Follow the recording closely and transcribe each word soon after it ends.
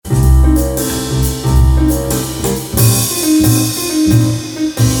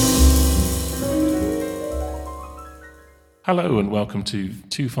Hello and welcome to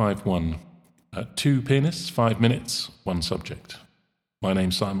 251. Two pianists, 5 minutes, one subject. My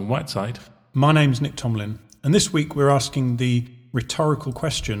name's Simon Whiteside. My name's Nick Tomlin. And this week we're asking the rhetorical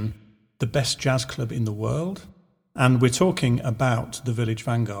question, the best jazz club in the world? And we're talking about the Village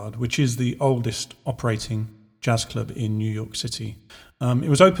Vanguard, which is the oldest operating jazz club in New York City. It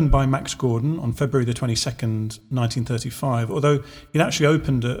was opened by Max Gordon on February the 22nd, 1935, although it actually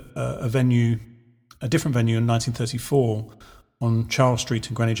opened a different venue in 1934 on Charles Street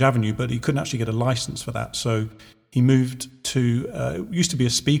and Greenwich Avenue, but he couldn't actually get a license for that. So he moved to, it used to be a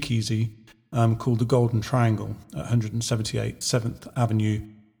speakeasy called the Golden Triangle at 178 7th Avenue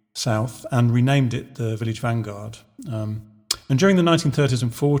South, and renamed it the Village Vanguard. And during the 1930s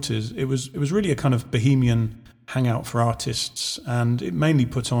and 40s, it was really a kind of bohemian hangout for artists, and it mainly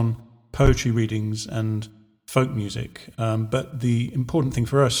put on poetry readings and folk music. But the important thing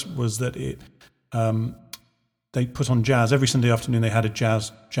for us was that they put on jazz. Every Sunday afternoon they had a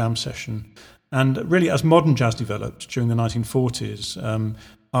jazz jam session. And really, as modern jazz developed during the 1940s,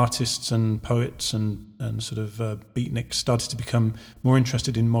 artists and poets and sort of beatniks started to become more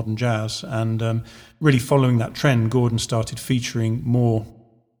interested in modern jazz. And really following that trend, Gordon started featuring more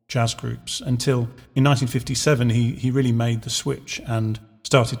jazz groups until in 1957 he really made the switch and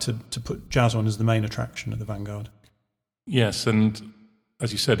started to put jazz on as the main attraction at the Vanguard. Yes, and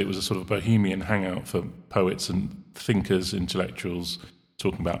as you said, it was a sort of bohemian hangout for poets and thinkers, intellectuals,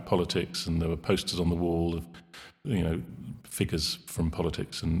 talking about politics, and there were posters on the wall of, figures from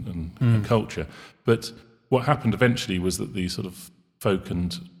politics and culture. But what happened eventually was that the sort of folk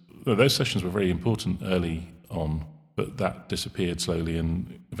those sessions were very important early on, but that disappeared slowly,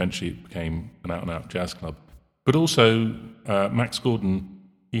 and eventually it became an out-and-out jazz club. But also, Max Gordon,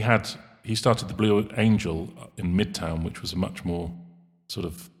 he started the Blue Angel in Midtown, which was a much more sort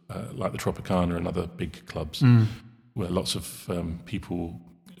of like the Tropicana and other big clubs, where lots of people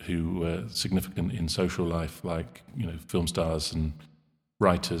who were significant in social life, like film stars and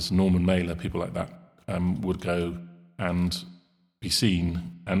writers, Norman Mailer, people like that, would go and be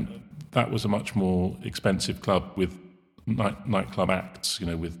seen. And that was a much more expensive club with nightclub acts,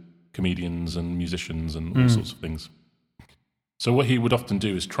 with comedians and musicians and all sorts of things. So what he would often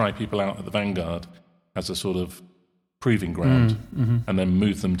do is try people out at the Vanguard as a sort of proving ground, and then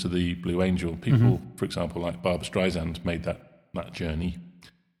move them to the Blue Angel. People, for example, like Barbra Streisand, made that journey.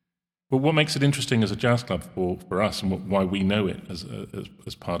 But what makes it interesting as a jazz club for us, and why we know it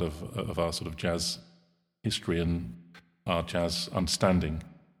as part of our sort of jazz history and our jazz understanding,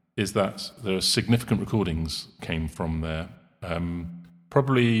 is that there are significant recordings came from there.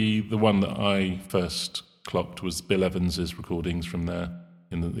 Probably the one that I first clocked was Bill Evans's recordings from there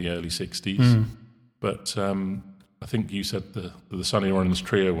in the early 60s. But I think you said the Sonny Rollins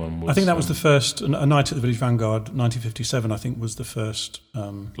Trio one was... I think that was the first, A Night at the Village Vanguard, 1957, I think, was the first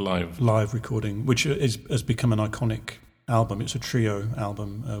live recording, which has become an iconic album. It's a trio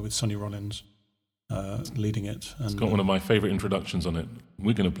album with Sonny Rollins leading it. And, it's got one of my favourite introductions on it.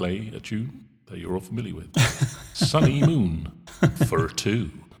 We're going to play a tune that you're all familiar with. Sunny Moon for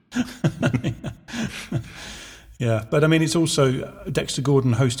two. Yeah, but I mean, it's also Dexter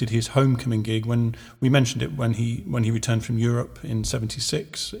Gordon hosted his homecoming gig when we mentioned it when he returned from Europe in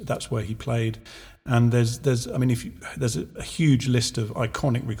 '76. That's where he played, and there's a huge list of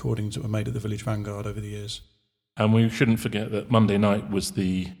iconic recordings that were made at the Village Vanguard over the years. And we shouldn't forget that Monday night was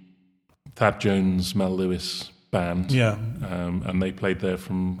the Thad Jones, Mel Lewis band. Yeah, and they played there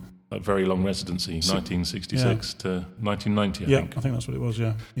from a very long residency, 1966 to 1990, I think. I think that's what it was,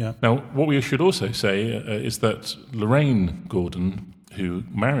 yeah. Now, what we should also say is that Lorraine Gordon, who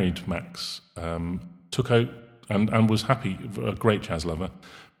married Max, took out and was happy, a great jazz lover.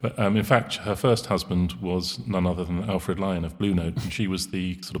 But in fact, her first husband was none other than Alfred Lyon of Blue Note, and she was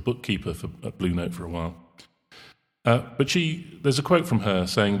the sort of bookkeeper at Blue Note for a while. But there's a quote from her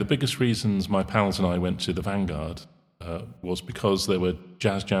saying, "The biggest reasons my pals and I went to the Vanguard was because there were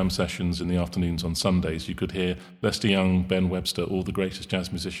jazz jam sessions in the afternoons on Sundays. You could hear Lester Young, Ben Webster, all the greatest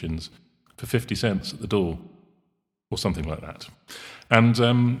jazz musicians for 50 cents at the door," or something like that.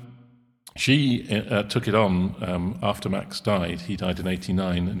 And she took it on after Max died. He died in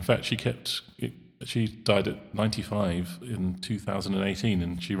 1989. In fact, she died at 95 in 2018,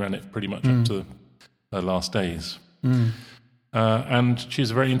 and she ran it pretty much up to her last days. And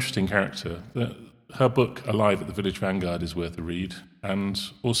she's a very interesting character. Her book, Alive at the Village Vanguard, is worth a read, and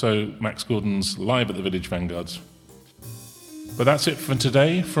also Max Gordon's Live at the Village Vanguards. But that's it for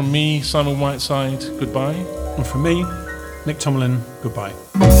today. From me, Simon Whiteside, goodbye. And from me, Nick Tomlin, goodbye.